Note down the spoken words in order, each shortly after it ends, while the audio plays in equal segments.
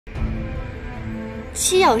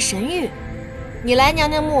七药神玉，你来娘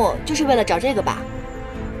娘墓就是为了找这个吧？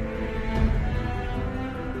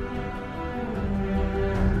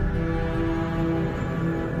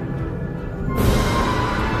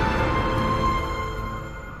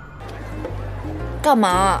干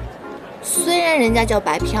嘛？虽然人家叫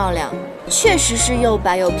白漂亮，确实是又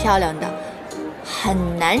白又漂亮的，很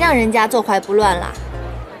难让人家坐怀不乱啦。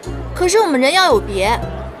可是我们人要有别，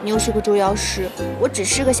你又是个捉妖师，我只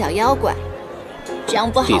是个小妖怪，这样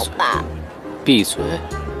不好吧？闭嘴！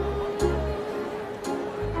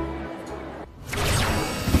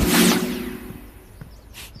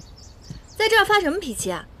在这儿发什么脾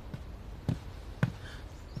气啊？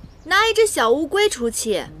拿一只小乌龟出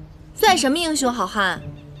气，算什么英雄好汉？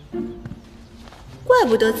怪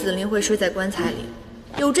不得紫菱会睡在棺材里，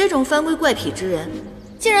有这种翻规怪癖之人，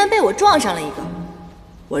竟然被我撞上了一个。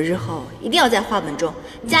我日后一定要在话本中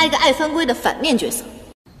加一个爱翻规的反面角色。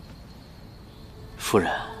夫人，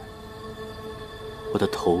我的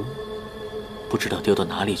头不知道丢到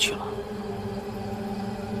哪里去了。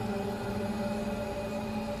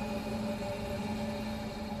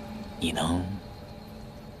你能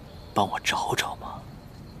帮我找找吗？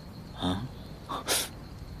啊？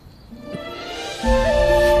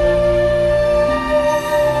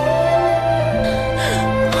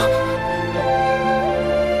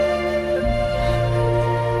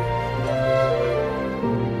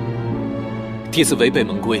弟子违背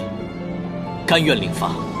门规，甘愿领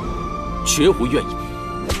罚，绝无怨言。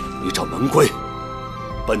依照门规，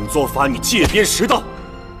本座罚你戒鞭10道，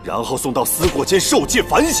然后送到思过间受戒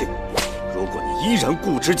反省。如果你依然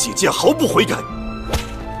固执己见，毫不悔改，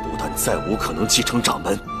不但再无可能继承掌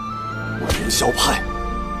门，我凌霄派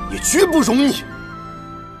也绝不容你。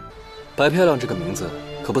白漂亮这个名字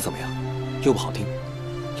可不怎么样，又不好听，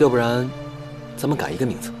要不然咱们改一个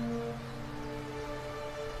名字。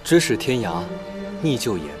咫尺天涯，逆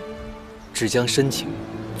旧颜，只将深情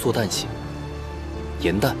做淡写。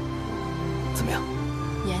颜淡，怎么样？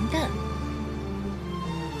颜淡，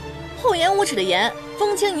厚颜无耻的颜，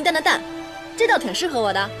风轻云淡的淡，这倒挺适合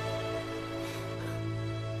我的。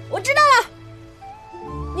我知道了，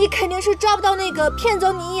你肯定是抓不到那个骗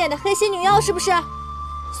走你一眼的黑心女妖，是不是？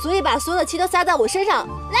所以把所有的气都撒在我身上。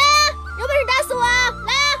来啊，有本事打死我啊！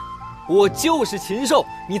来啊！我就是禽兽，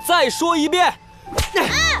你再说一遍！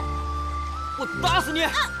我打死你！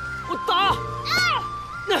我打！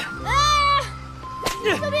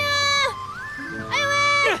救命啊！哎呦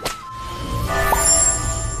喂！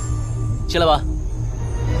起来吧，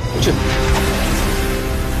去。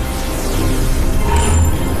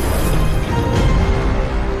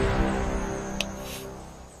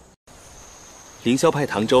凌霄派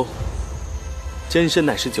唐周，真身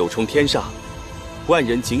乃是九重天上万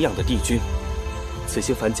人敬仰的帝君。此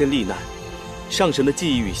行凡间历难，上神的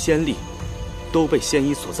记忆与仙力都被仙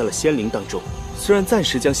衣锁在了仙灵当中。虽然暂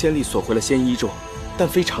时将仙力锁回了仙衣中，但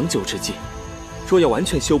非长久之计。若要完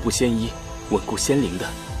全修补仙衣，稳固仙灵的，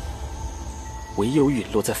唯有陨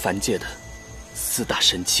落在凡界的4大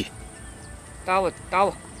神器。打我，打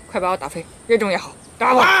我！快把我打飞，越重越好！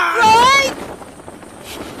打我！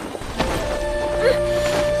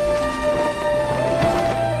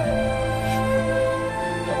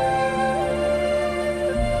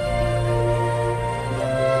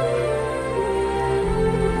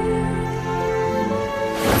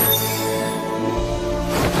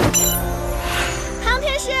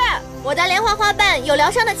我的莲花花瓣有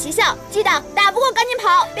疗伤的奇效，记得打不过赶紧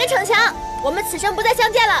跑，别逞强。我们此生不再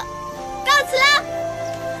相见了，告辞了。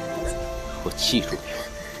我记住你了，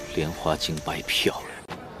莲花净白漂亮。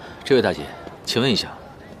这位大姐，请问一下，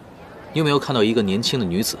你有没有看到一个年轻的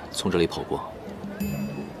女子从这里跑过？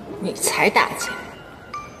你才大姐！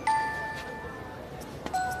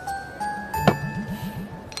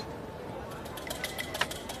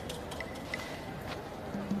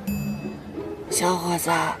小伙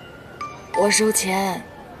子，我收钱，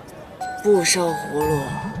不收葫芦。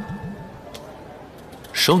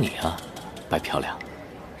收你啊，白漂亮！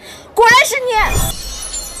果然是你！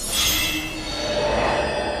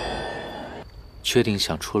确定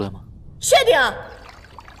想出来吗？确定。你！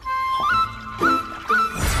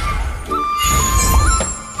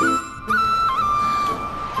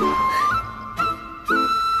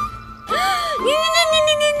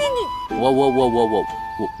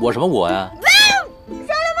我什么我呀？耍流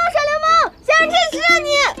氓！想让天使啊你！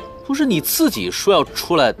不是你自己说要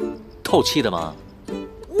出来透气的吗？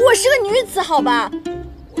我是个女子，好吧？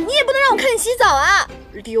你也不能让我看你洗澡啊，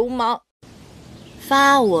流氓！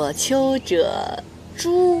发我丘者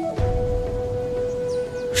诛。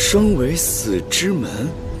生为死之门，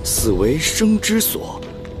死为生之所。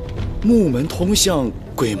木门通向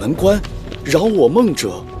鬼门关，扰我梦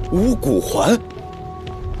者无骨还。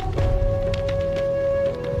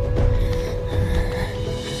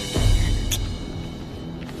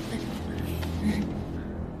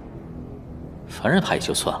凡人怕也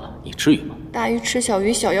就算了，你至于吗？大鱼吃小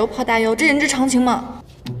鱼，小妖怕大妖，这人之常情嘛。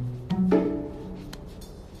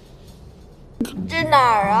这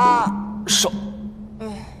哪儿啊？手，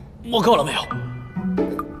摸够了没有？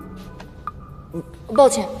抱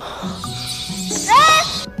歉。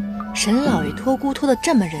沈老爷托孤托得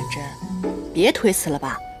这么认真，别推辞了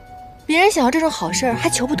吧？别人想要这种好事还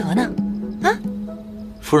求不得呢。啊！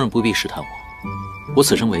夫人不必试探我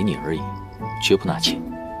此生为你而已，绝不纳妾。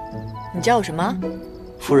你叫我什么？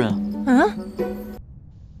夫人。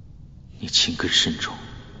你情根深重，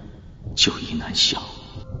旧义难消，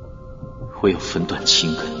唯有分断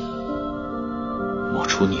情根，抹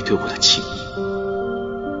除你对我的情谊，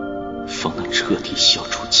方能彻底消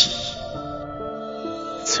除记忆。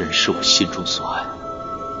此人是我心中所爱，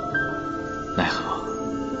奈何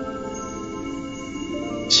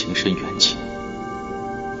情深缘浅，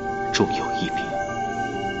终有一别，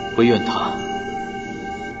唯愿他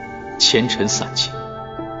前尘散尽，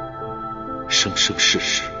生生世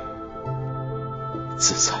世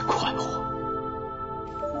自在快活。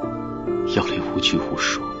药里无拘无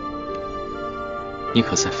束，你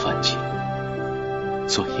可在凡间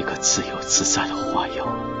做一个自由自在的花妖。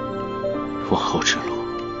往后之路，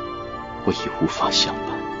我已无法相伴，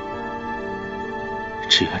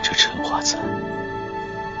只愿这尘花残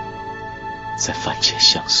在凡间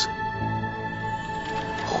相随，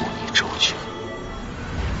护你周全。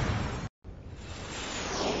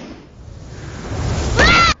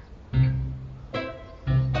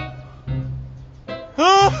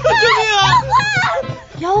救命啊！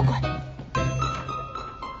妖怪，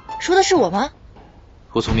说的是我吗？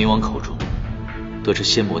我从冥王口中得知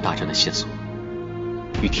仙魔大战的线索，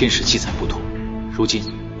与天使记载不同。如今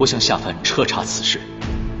我想下凡彻查此事，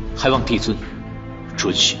还望帝尊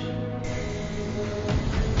准许。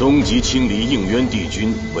东极清离应渊帝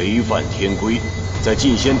君违反天规，在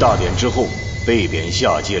进仙大典之后被贬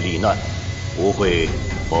下界历难，我会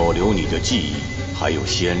保留你的记忆还有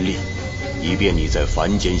仙力，以便你在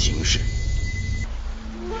凡间行事。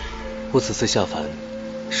我此次下凡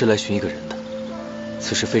是来寻一个人的，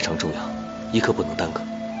此事非常重要，一刻不能耽搁。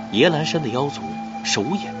野兰山的妖族手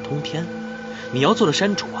眼通天，你要做了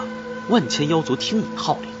山主啊，万千妖族听你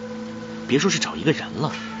号令，别说是找一个人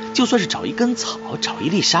了，就算是找一根草，找一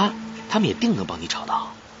粒沙，他们也定能帮你找到。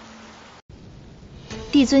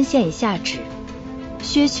帝尊现已下旨，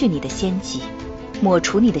削去你的仙籍，抹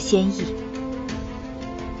除你的仙意，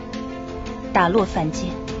打落凡间，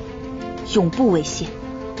永不为仙。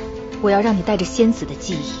我要让你带着仙子的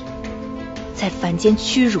记忆，在凡间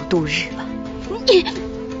屈辱度日吧。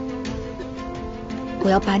我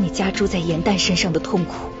要把你加诸在颜淡身上的痛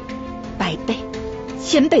苦，100倍、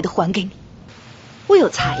1000倍的还给你。我有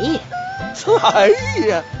才艺。才艺？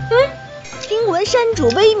听闻山主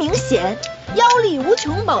威名显，妖力无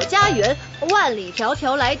穷保家园，万里迢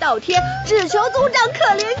迢来倒贴，只求宗长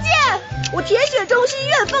可怜见。我铁血忠心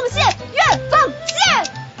愿奉献，愿奉献。